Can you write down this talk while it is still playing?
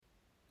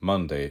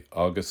Monday,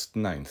 August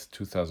 9th,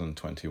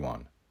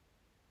 2021.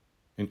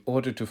 In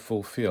order to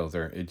fulfill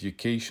their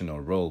educational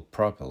role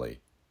properly,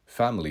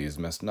 families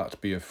must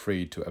not be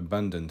afraid to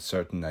abandon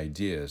certain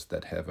ideas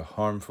that have a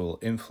harmful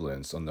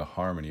influence on the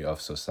harmony of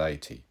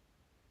society.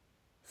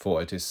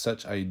 For it is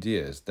such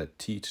ideas that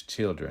teach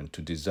children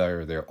to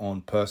desire their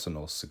own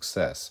personal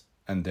success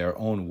and their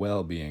own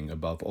well-being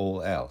above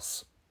all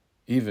else,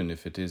 even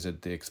if it is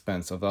at the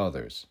expense of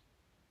others.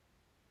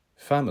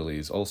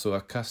 Families also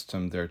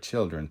accustom their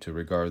children to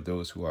regard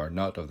those who are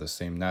not of the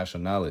same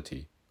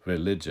nationality,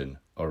 religion,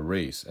 or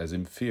race as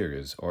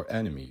inferiors or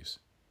enemies.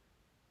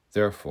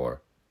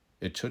 Therefore,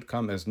 it should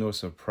come as no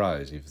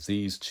surprise if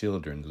these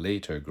children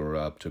later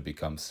grow up to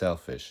become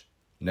selfish,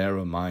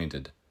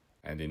 narrow-minded,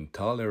 and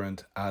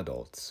intolerant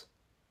adults.